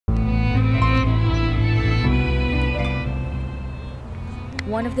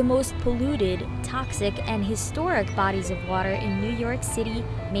one of the most polluted, toxic, and historic bodies of water in New York City,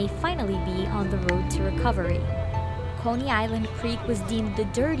 may finally be on the road to recovery. Coney Island Creek was deemed the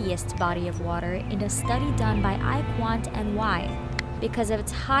dirtiest body of water in a study done by IQuant because of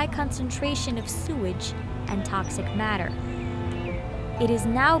its high concentration of sewage and toxic matter. It is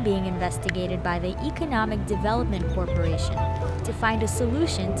now being investigated by the Economic Development Corporation to find a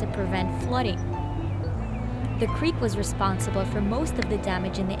solution to prevent flooding. The creek was responsible for most of the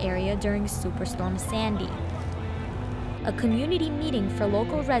damage in the area during Superstorm Sandy. A community meeting for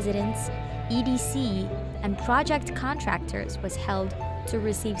local residents, EDC, and project contractors was held to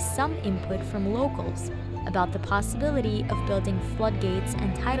receive some input from locals about the possibility of building floodgates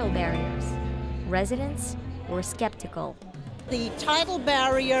and tidal barriers. Residents were skeptical. The tidal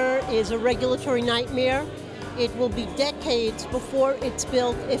barrier is a regulatory nightmare. It will be decades before it's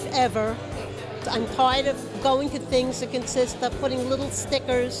built, if ever. I'm tired of going to things that consist of putting little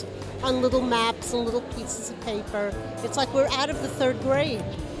stickers on little maps and little pieces of paper. It's like we're out of the third grade.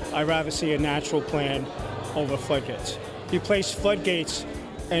 I'd rather see a natural plan over floodgates. You place floodgates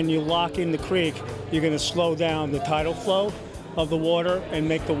and you lock in the creek, you're going to slow down the tidal flow of the water and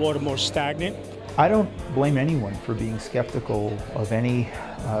make the water more stagnant. I don't blame anyone for being skeptical of any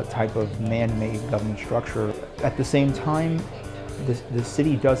type of man-made government structure. At the same time, the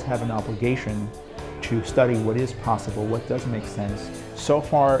city does have an obligation to study what is possible, what does make sense. So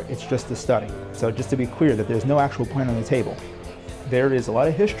far, it's just a study. So just to be clear that there's no actual plan on the table. There is a lot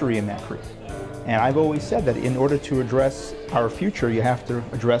of history in that creek. And I've always said that in order to address our future, you have to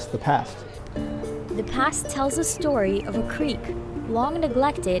address the past. The past tells a story of a creek, long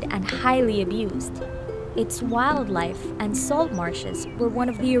neglected and highly abused. Its wildlife and salt marshes were one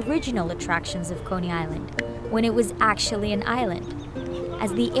of the original attractions of Coney Island, when it was actually an island.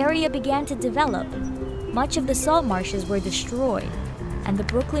 As the area began to develop, much of the salt marshes were destroyed, and the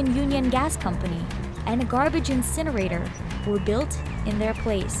Brooklyn Union Gas Company and a garbage incinerator were built in their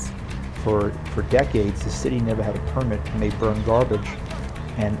place. For decades, the city never had a permit and they burned garbage,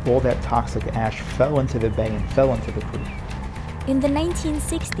 and all that toxic ash fell into the bay and fell into the creek. In the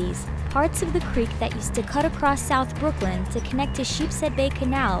 1960s, parts of the creek that used to cut across South Brooklyn to connect to Sheepshead Bay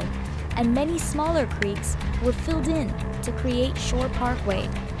Canal and many smaller creeks were filled in to create Shore Parkway.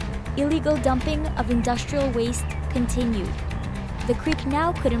 Illegal dumping of industrial waste continued. The creek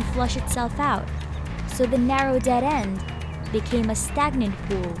now couldn't flush itself out, so the narrow dead end became a stagnant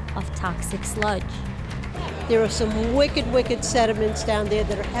pool of toxic sludge. There are some wicked sediments down there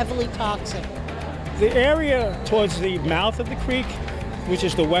that are heavily toxic. The area towards the mouth of the creek, which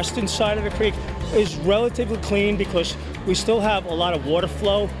is the western side of the creek, is relatively clean because we still have a lot of water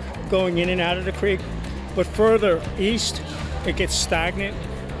flow going in and out of the creek. But further east, it gets stagnant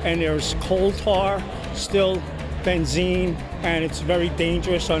and there's coal tar, still benzene, and it's very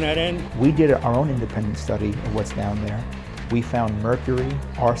dangerous on that end. We did our own independent study of what's down there. We found mercury,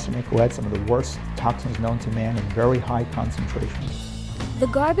 arsenic, lead, some of the worst toxins known to man in very high concentrations. The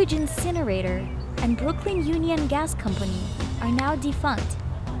garbage incinerator and Brooklyn Union Gas Company are now defunct.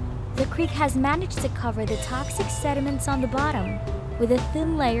 The creek has managed to cover the toxic sediments on the bottom with a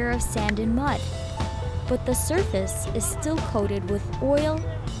thin layer of sand and mud, but the surface is still coated with oil,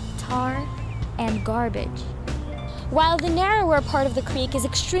 tar, and garbage. While the narrower part of the creek is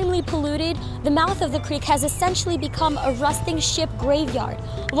extremely polluted, the mouth of the creek has essentially become a rusting ship graveyard.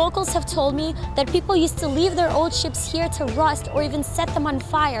 Locals have told me that people used to leave their old ships here to rust or even set them on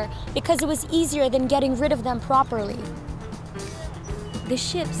fire because it was easier than getting rid of them properly. The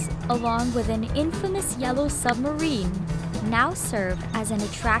ships, along with an infamous yellow submarine, now serve as an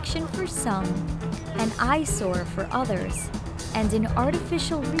attraction for some, an eyesore for others, and an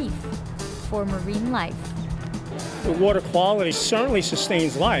artificial reef for marine life. The water quality certainly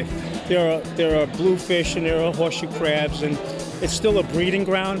sustains life. There are bluefish and there are horseshoe crabs, and it's still a breeding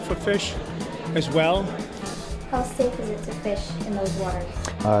ground for fish as well. How safe is it to fish in those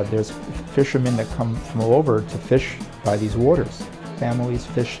waters? There's fishermen that come from all over to fish by these waters. Families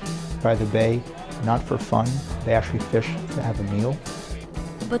fish by the bay, not for fun. They actually fish to have a meal.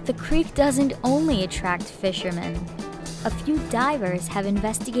 But the creek doesn't only attract fishermen. A few divers have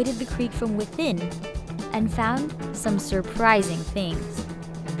investigated the creek from within and found some surprising things.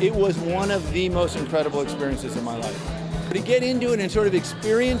 It was one of the most incredible experiences of my life. But to get into it and sort of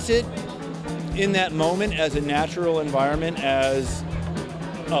experience it in that moment as a natural environment, as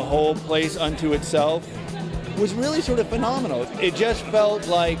a whole place unto itself, was really sort of phenomenal. It just felt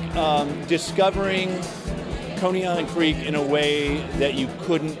like discovering Coney Island Creek in a way that you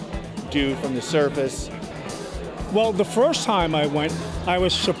couldn't do from the surface. Well, the first time I went, I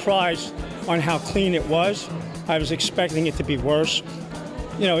was surprised on how clean it was. I was expecting it to be worse.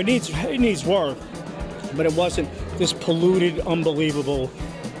 You know, it needs work, but it wasn't this polluted, unbelievable,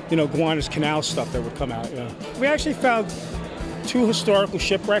 you know, Gowanus Canal stuff that would come out. You know. We actually found 2 historical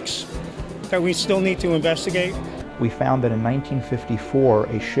shipwrecks that we still need to investigate. We found that in 1954,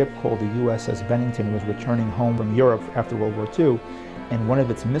 a ship called the USS Bennington was returning home from Europe after World War II, and one of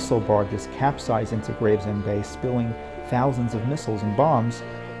its missile barges capsized into Gravesend Bay, spilling thousands of missiles and bombs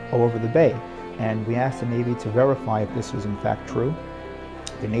all over the bay. And we asked the Navy to verify if this was in fact true.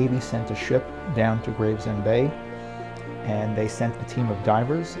 The Navy sent a ship down to Gravesend Bay, and they sent a team of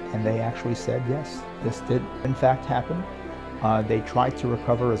divers, and they actually said, yes, this did in fact happen. They tried to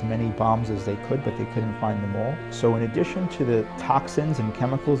recover as many bombs as they could, but they couldn't find them all. So in addition to the toxins and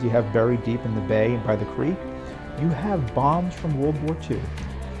chemicals you have buried deep in the bay and by the creek, you have bombs from World War II.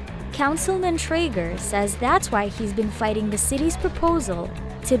 Councilman Traeger says that's why he's been fighting the city's proposal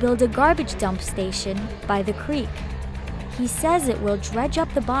to build a garbage dump station by the creek. He says it will dredge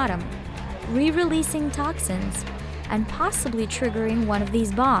up the bottom, re-releasing toxins and possibly triggering one of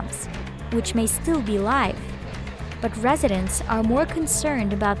these bombs, which may still be live. But residents are more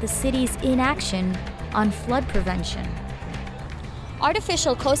concerned about the city's inaction on flood prevention.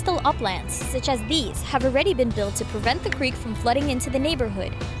 Artificial coastal uplands, such as these, have already been built to prevent the creek from flooding into the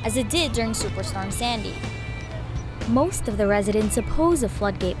neighborhood, as it did during Superstorm Sandy. Most of the residents oppose a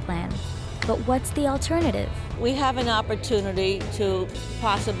floodgate plan, but what's the alternative? We have an opportunity to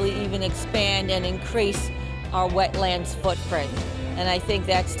possibly even expand and increase our wetlands footprint. And I think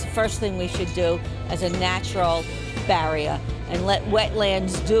that's the first thing we should do as a natural barrier, and let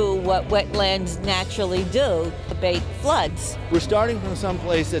wetlands do what wetlands naturally do, abate floods. We're starting from some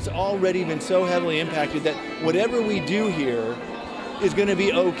place that's already been so heavily impacted that whatever we do here is going to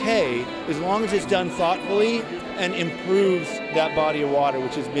be okay as long as it's done thoughtfully and improves that body of water,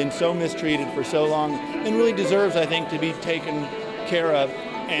 which has been so mistreated for so long and really deserves, I think, to be taken care of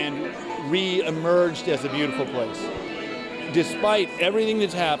and re-emerged as a beautiful place. Despite everything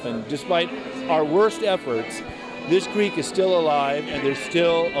that's happened, despite our worst efforts, this creek is still alive, and there's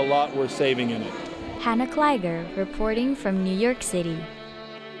still a lot worth saving in it. Hannah Kleiger reporting from New York City.